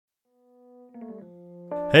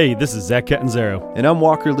Hey, this is Zach Catanzaro. And I'm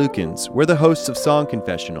Walker Lukens. We're the hosts of Song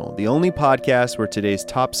Confessional, the only podcast where today's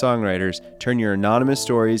top songwriters turn your anonymous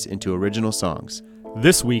stories into original songs.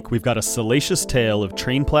 This week, we've got a salacious tale of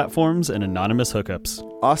train platforms and anonymous hookups.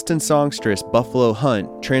 Austin songstress Buffalo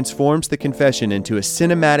Hunt transforms the confession into a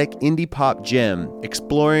cinematic indie pop gem,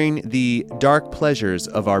 exploring the dark pleasures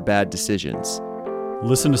of our bad decisions.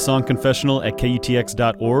 Listen to Song Confessional at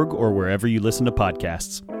KUTX.org or wherever you listen to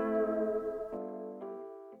podcasts.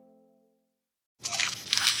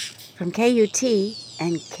 From KUT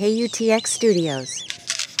and KUTX Studios.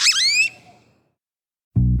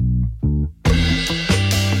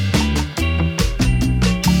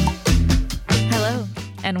 Hello,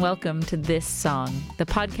 and welcome to This Song, the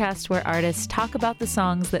podcast where artists talk about the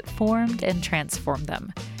songs that formed and transformed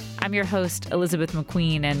them. I'm your host, Elizabeth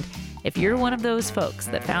McQueen, and if you're one of those folks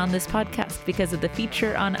that found this podcast because of the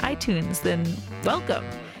feature on iTunes, then welcome.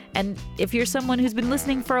 And if you're someone who's been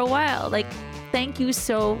listening for a while, thank you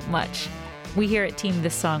so much. We here at Team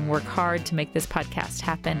This Song work hard to make this podcast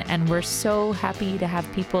happen, and we're so happy to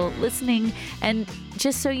have people listening. And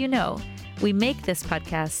just so you know, we make this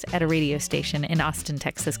podcast at a radio station in Austin,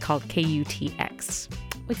 Texas called KUTX.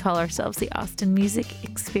 We call ourselves the Austin Music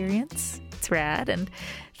Experience. It's rad. And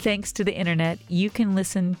thanks to the internet, you can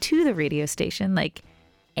listen to the radio station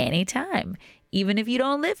anytime, even if you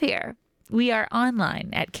don't live here. We are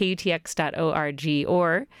online at KUTX.org,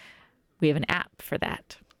 or we have an app for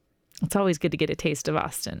that. It's always good to get a taste of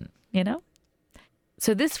Austin, you know?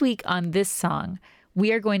 So this week on This Song,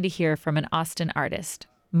 we are going to hear from an Austin artist,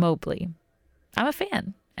 Mobley. I'm a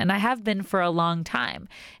fan, and I have been for a long time.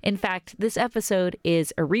 In fact, this episode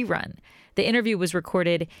is a rerun. The interview was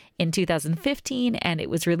recorded in 2015, and it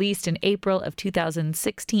was released in April of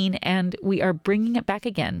 2016, and we are bringing it back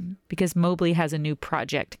again because Mobley has a new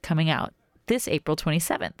project coming out this April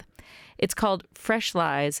 27th. It's called Fresh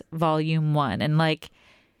Lies Volume 1, and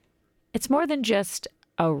it's more than just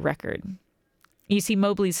a record. You see,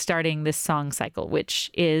 Mobley's starting this song cycle,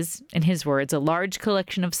 which is, in his words, a large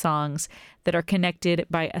collection of songs that are connected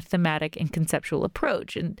by a thematic and conceptual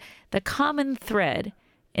approach. And the common thread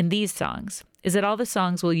in these songs is that all the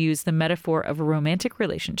songs will use the metaphor of a romantic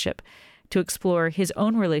relationship to explore his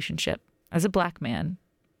own relationship as a black man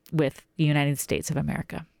with the United States of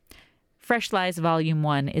America. Fresh Lies Volume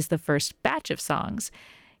 1 is the first batch of songs.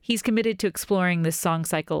 He's committed to exploring this song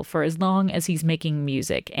cycle for as long as he's making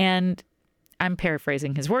music. And I'm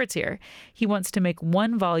paraphrasing his words here. He wants to make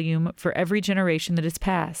one volume for every generation that has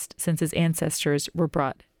passed since his ancestors were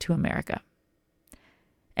brought to America.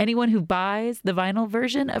 Anyone who buys the vinyl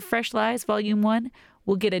version of Fresh Lies Volume 1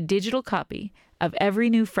 will get a digital copy of every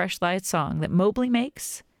new Fresh Lies song that Mobley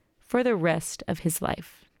makes for the rest of his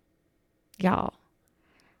life. Y'all,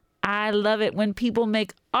 I love it when people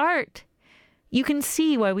make art. You can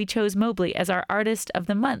see why we chose Mobley as our Artist of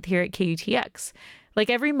the Month here at KUTX.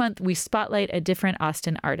 Every month, we spotlight a different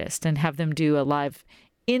Austin artist and have them do a live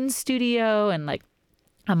in-studio and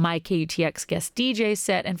a My KUTX guest DJ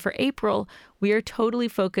set. And for April, we are totally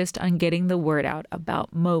focused on getting the word out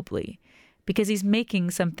about Mobley because he's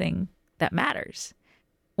making something that matters.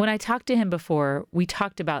 When I talked to him before, we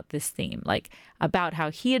talked about this theme, about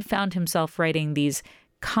how he had found himself writing these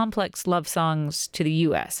complex love songs to the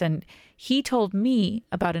U.S. And he told me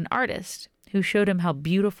about an artist who showed him how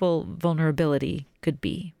beautiful vulnerability could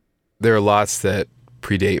be. There are lots that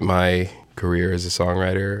predate my career as a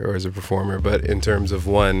songwriter or as a performer, but in terms of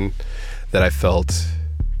one that I felt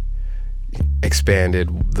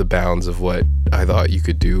expanded the bounds of what I thought you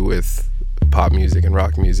could do with pop music and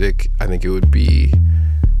rock music, I think it would be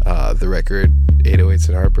the record 808s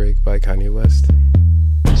and Heartbreak by Kanye West.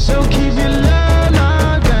 So keep your love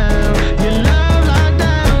locked down, your love locked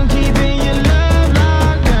down, keeping your love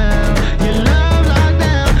locked down, your love locked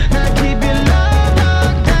down, now keep your love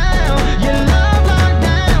locked down, your love locked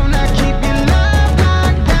down, now keep your love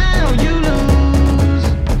locked down, you lose.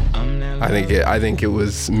 I think it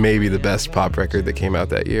was maybe the best pop record that came out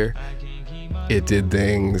that year. It did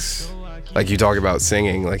things like you talk about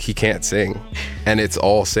singing, he can't sing, and it's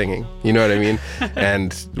all singing, you know what I mean?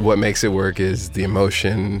 And what makes it work is the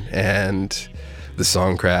emotion and the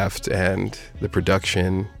songcraft and the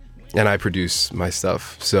production, and I produce my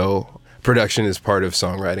stuff. So production is part of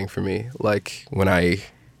songwriting for me. When I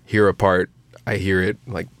hear a part, I hear it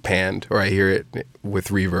panned, or I hear it with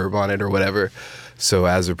reverb on it or whatever. So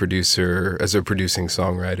as a producer, as a producing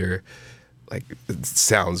songwriter,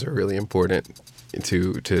 sounds are really important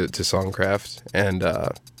to songcraft, and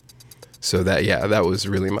so that was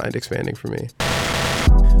really mind expanding for me.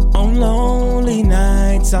 On loan lonely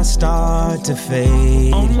nights I start to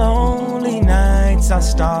fade. On lonely nights I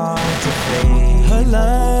start to fade. Her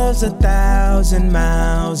love's 1,000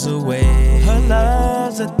 miles away. Her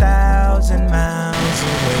love's 1,000 miles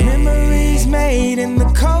away. Memories made in the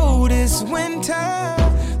coldest winter.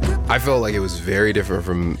 I felt like it was very different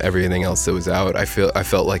from everything else that was out. I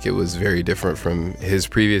felt like it was very different from his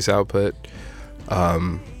previous output.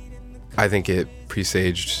 I think it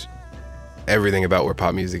presaged everything about where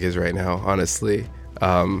pop music is right now, honestly.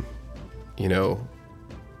 You know,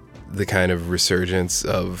 the kind of resurgence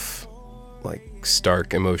of like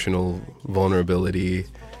stark emotional vulnerability,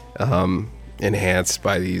 enhanced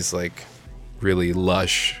by these like really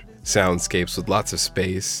lush soundscapes with lots of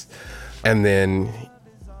space. And then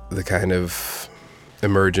the kind of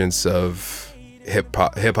emergence of hip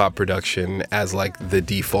hop production as like the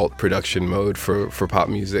default production mode for pop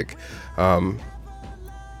music. Yeah,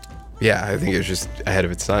 I think it was just ahead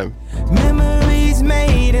of its time. Memories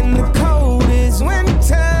made in the coldest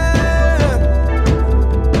winter.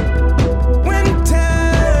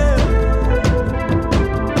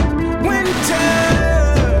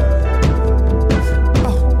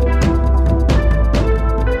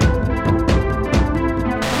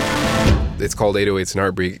 It's called 808s and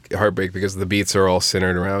Heartbreak because the beats are all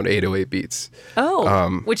centered around 808 beats.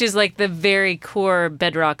 Oh, which is like the very core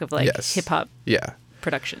bedrock of like Yes. hip hop Yeah.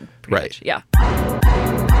 production. Pretty Right. much. Yeah.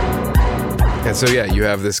 And so, yeah, you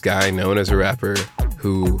have this guy known as a rapper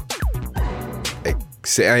who,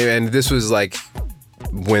 and this was like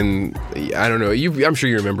when, I don't know, I'm sure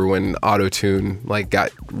you remember when auto-tune like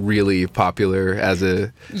got really popular as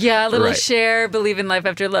a... Yeah, Little Right. Cher, Believe in Life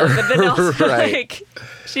After Love, but then also Right. like,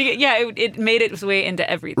 it made its way into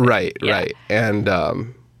everything. Right, Yeah. right. And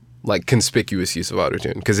like conspicuous use of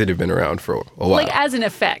auto-tune because it had been around for a while. Like as an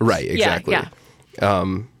effect. Right, exactly. Yeah.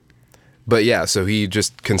 But yeah, so he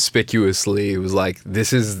just conspicuously was like,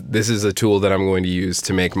 this is a tool that I'm going to use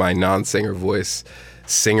to make my non-singer voice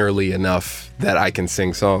singerly enough that I can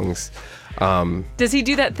sing songs. Does he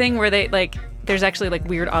do that thing where they like, there's actually like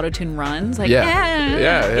weird auto-tune runs? Like,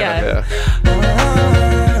 Yeah.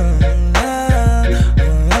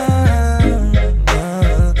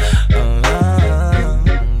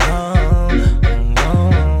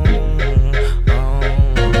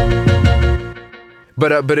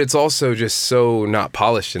 But it's also just so not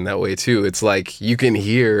polished in that way too. It's like you can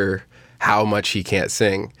hear how much he can't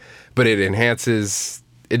sing, but it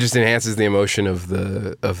just enhances the emotion of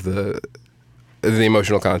the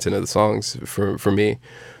emotional content of the songs for me.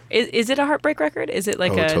 Is it a heartbreak record? Is it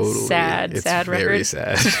like Totally. sad It's record? very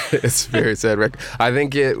sad. It's a very sad record. I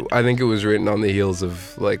think it was written on the heels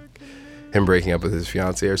of like him breaking up with his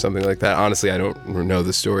fiance or something like that. Honestly, I don't know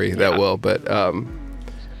the story that well, but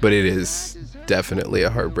it is definitely a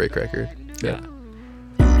heartbreak record. Yeah.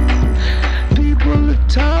 People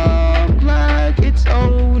talk like it's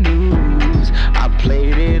old news. I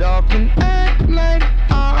played it off and act like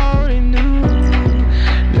I already knew.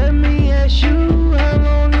 Let me ask you, how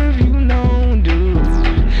long have you known, dude?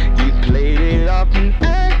 You played it off and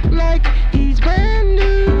act like he's brand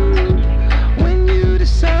new. When you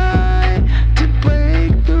decide to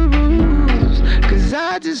break the rules, 'cause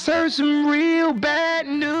I just heard some real bad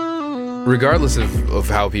news. Regardless of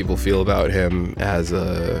how people feel about him as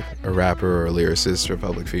a rapper or a lyricist or a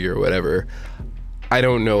public figure or whatever, I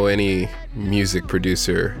don't know any music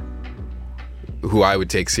producer who I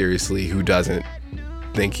would take seriously who doesn't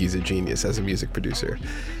think he's a genius as a music producer.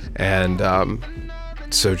 And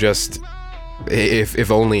so just,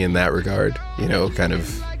 if only in that regard, you know, kind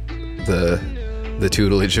of the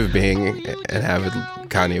tutelage of being an avid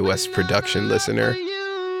Kanye West production listener.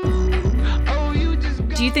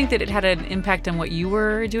 Do you think that it had an impact on what you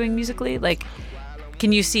were doing musically? Like,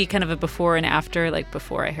 can you see kind of a before and after? Like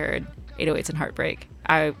before I heard 808s and Heartbreak,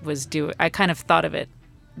 I kind of thought of it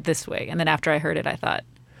this way, and then after I heard it, I thought,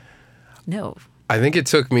 no. I think it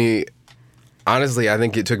took me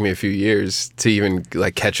a few years to even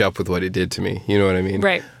like catch up with what it did to me. You know what I mean?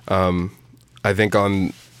 Right. I think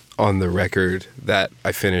on the record that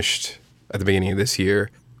I finished at the beginning of this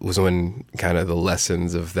year was when kind of the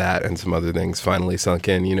lessons of that and some other things finally sunk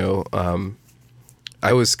in, you know.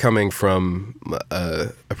 I was coming from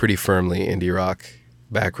a pretty firmly indie rock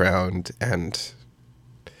background, and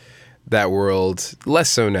that world, less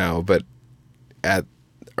so now, but at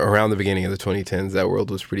around the beginning of the 2010s, that world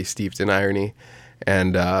was pretty steeped in irony.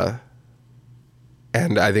 And I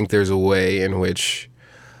think there's a way in which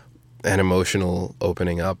an emotional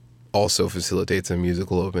opening up also facilitates a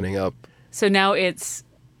musical opening up. So now it's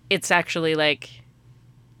actually like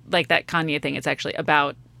that Kanye thing. It's actually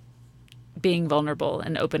about being vulnerable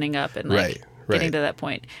and opening up and like getting Right. to that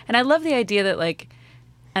point. And I love the idea that like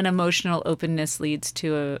an emotional openness leads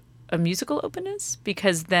to a musical openness,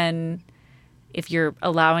 because then if you're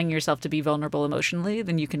allowing yourself to be vulnerable emotionally,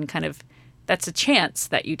 then you can kind of, that's a chance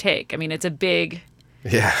that you take. I mean, it's a big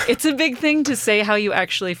thing to say how you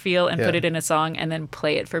actually feel and put Yeah. it in a song and then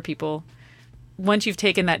play it for people. Once you've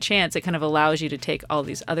taken that chance, it kind of allows you to take all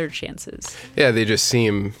these other chances. Yeah, they just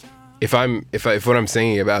seem, if what I'm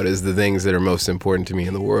singing about is the things that are most important to me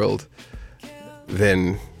in the world,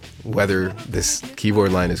 then whether this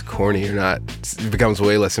keyboard line is corny or not, it becomes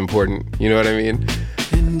way less important. You know what I mean?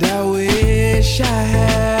 And I wish I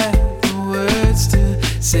had the words to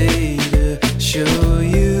say to show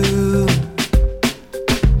you.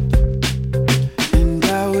 And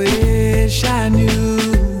I wish I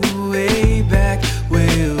knew way back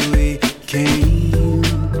where we came.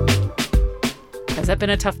 Has that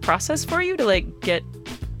been a tough process for you to like get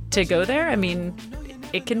to go there? I mean,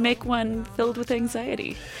 it can make one filled with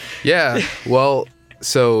anxiety. Yeah. Well,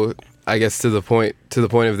 so I guess to the point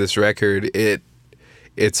of this record,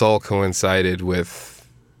 it's all coincided with,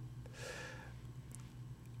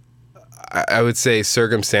 I would say,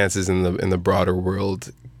 circumstances in the broader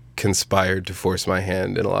world conspired to force my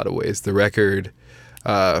hand in a lot of ways. The record,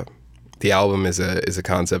 the album is a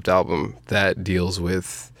concept album that deals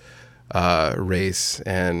with race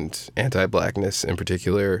and anti-blackness in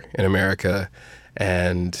particular in America,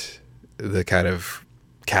 and the kind of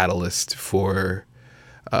catalyst for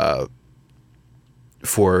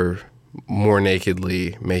more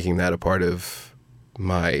nakedly making that a part of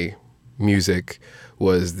my music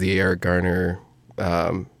was the Eric Garner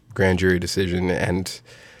grand jury decision. And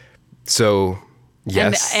so,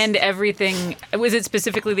 yes. And everything, was it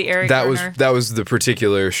specifically the Eric Garner? That was the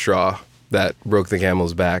particular straw that broke the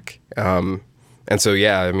camel's back. And so,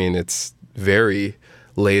 yeah, I mean, it's very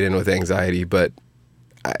laden with anxiety, but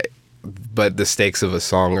the stakes of a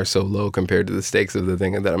song are so low compared to the stakes of the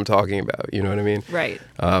thing that I'm talking about. You know what I mean? Right.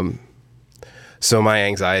 So my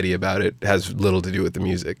anxiety about it has little to do with the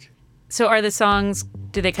music. So are the songs,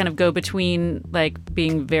 do they kind of go between like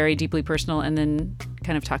being very deeply personal and then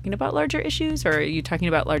kind of talking about larger issues, or are you talking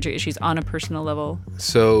about larger issues on a personal level?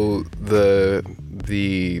 So the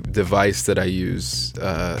device that I use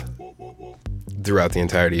throughout the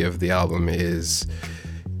entirety of the album is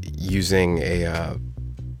using a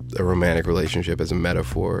romantic relationship as a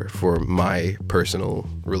metaphor for my personal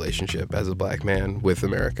relationship as a black man with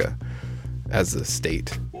America as a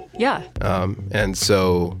state. Yeah. And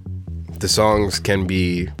so the songs can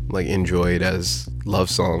be like enjoyed as love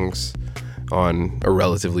songs on a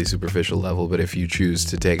relatively superficial level, but if you choose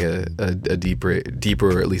to take a deeper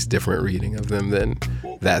or at least different reading of them, then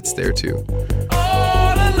that's there too.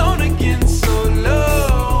 All alone again, so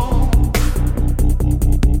low.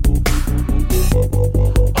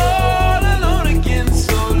 All alone again,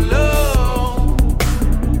 so low.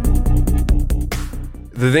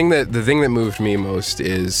 The thing that moved me most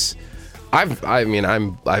is I've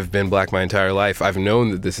been black my entire life. I've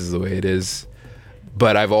known that this is the way it is,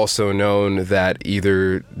 but I've also known that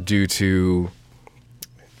either due to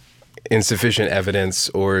insufficient evidence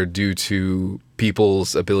or due to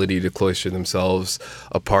people's ability to cloister themselves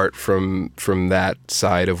apart from that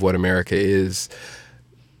side of what America is,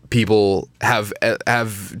 people have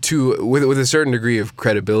with a certain degree of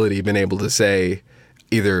credibility been able to say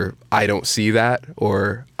either I don't see that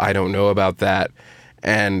or I don't know about that,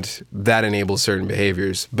 and that enables certain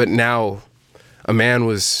behaviors. But now a man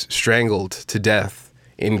was strangled to death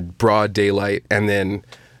in broad daylight, and then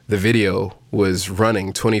the video was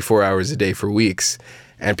running 24 hours a day for weeks,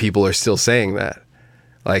 and people are still saying that.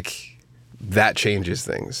 Like, that changes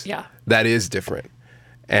things. Yeah. That is different.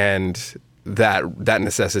 And that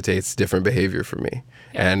necessitates different behavior for me.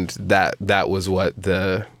 Yeah. And that was what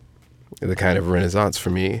the kind of renaissance for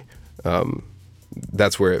me,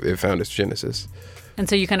 that's where it found its genesis. And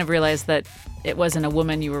so you kind of realized that it wasn't a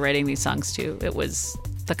woman you were writing these songs to, it was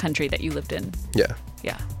the country that you lived in. Yeah.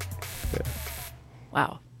 Yeah. Yeah.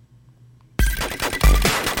 Wow.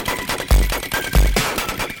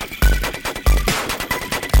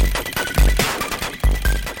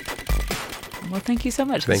 Well, thank you so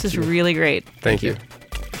much. Thank This is you. really great. Thank you.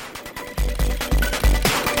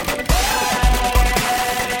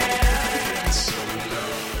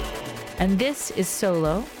 And this is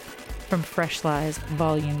Solo from Fresh Lies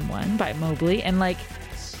Volume 1 by Mobley. And like,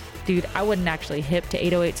 dude, I wasn't actually hip to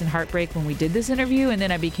 808s and Heartbreak when we did this interview, and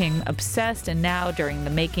then I became obsessed, and now during the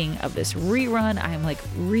making of this rerun, I am like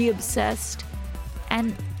re-obsessed.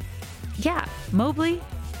 And yeah, Mobley,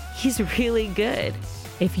 he's really good.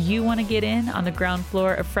 If you want to get in on the ground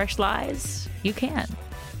floor of Fresh Lies, you can.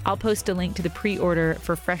 I'll post a link to the pre-order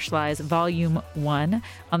for Fresh Lies Volume 1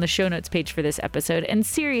 on the show notes page for this episode. And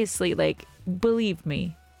seriously, believe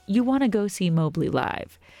me, you want to go see Mobley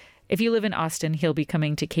live. If you live in Austin, he'll be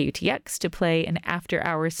coming to KUTX to play an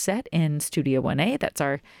after-hours set in Studio 1A. That's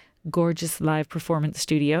our gorgeous live performance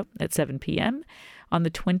studio at 7 p.m. on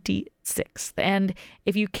the 26th. And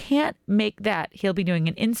if you can't make that, he'll be doing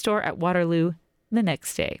an in-store at Waterloo the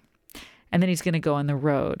next day. And then he's going to go on the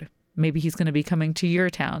road. Maybe he's going to be coming to your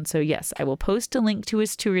town. So yes, I will post a link to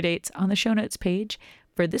his tour dates on the show notes page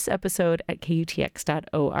for this episode at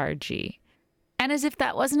KUTX.org. And as if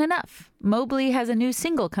that wasn't enough, Mobley has a new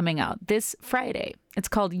single coming out this Friday. It's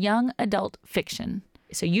called Young Adult Fiction.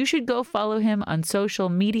 So you should go follow him on social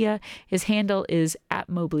media. His handle is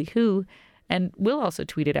 @MobleyWho, and we'll also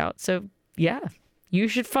tweet it out. So yeah, you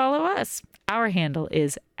should follow us. Our handle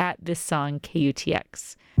is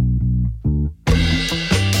 @ThisSongKUTX.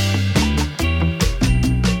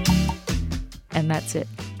 And that's it.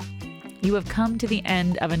 You have come to the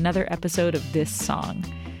end of another episode of This Song.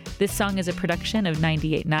 This Song is a production of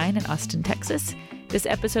 98.9 in Austin, Texas. This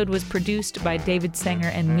episode was produced by David Sanger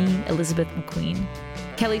and me, Elizabeth McQueen.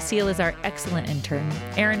 Kelly Seal is our excellent intern.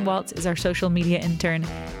 Aaron Waltz is our social media intern.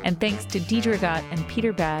 And thanks to Deidre Gott and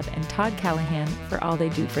Peter Babb and Todd Callahan for all they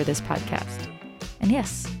do for this podcast. And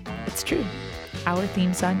yes, it's true. Our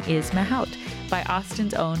theme song is Mahout by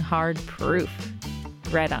Austin's own Hard Proof.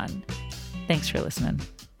 Right on. Thanks for listening.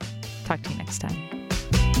 Talk to you next time.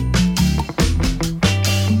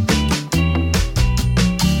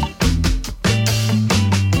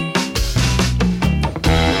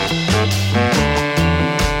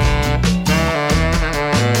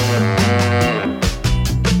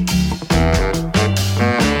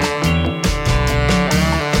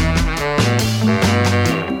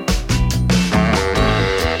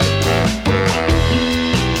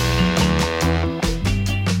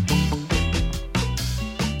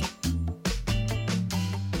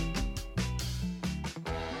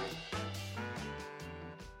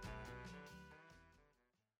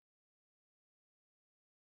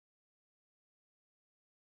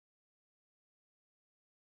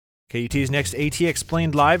 KUT's next AT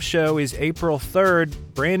Explained live show is April 3rd.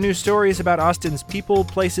 Brand new stories about Austin's people,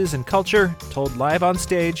 places, and culture, told live on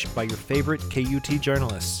stage by your favorite KUT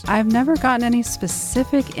journalists. I've never gotten any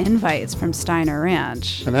specific invites from Steiner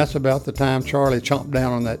Ranch. And that's about the time Charlie chomped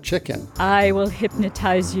down on that chicken. I will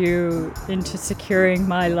hypnotize you into securing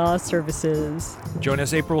my law services. Join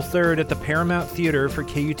us April 3rd at the Paramount Theater for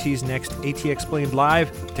KUT's next AT Explained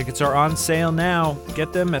live. Tickets are on sale now.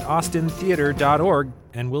 Get them at austintheater.org,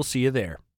 and we'll see you there.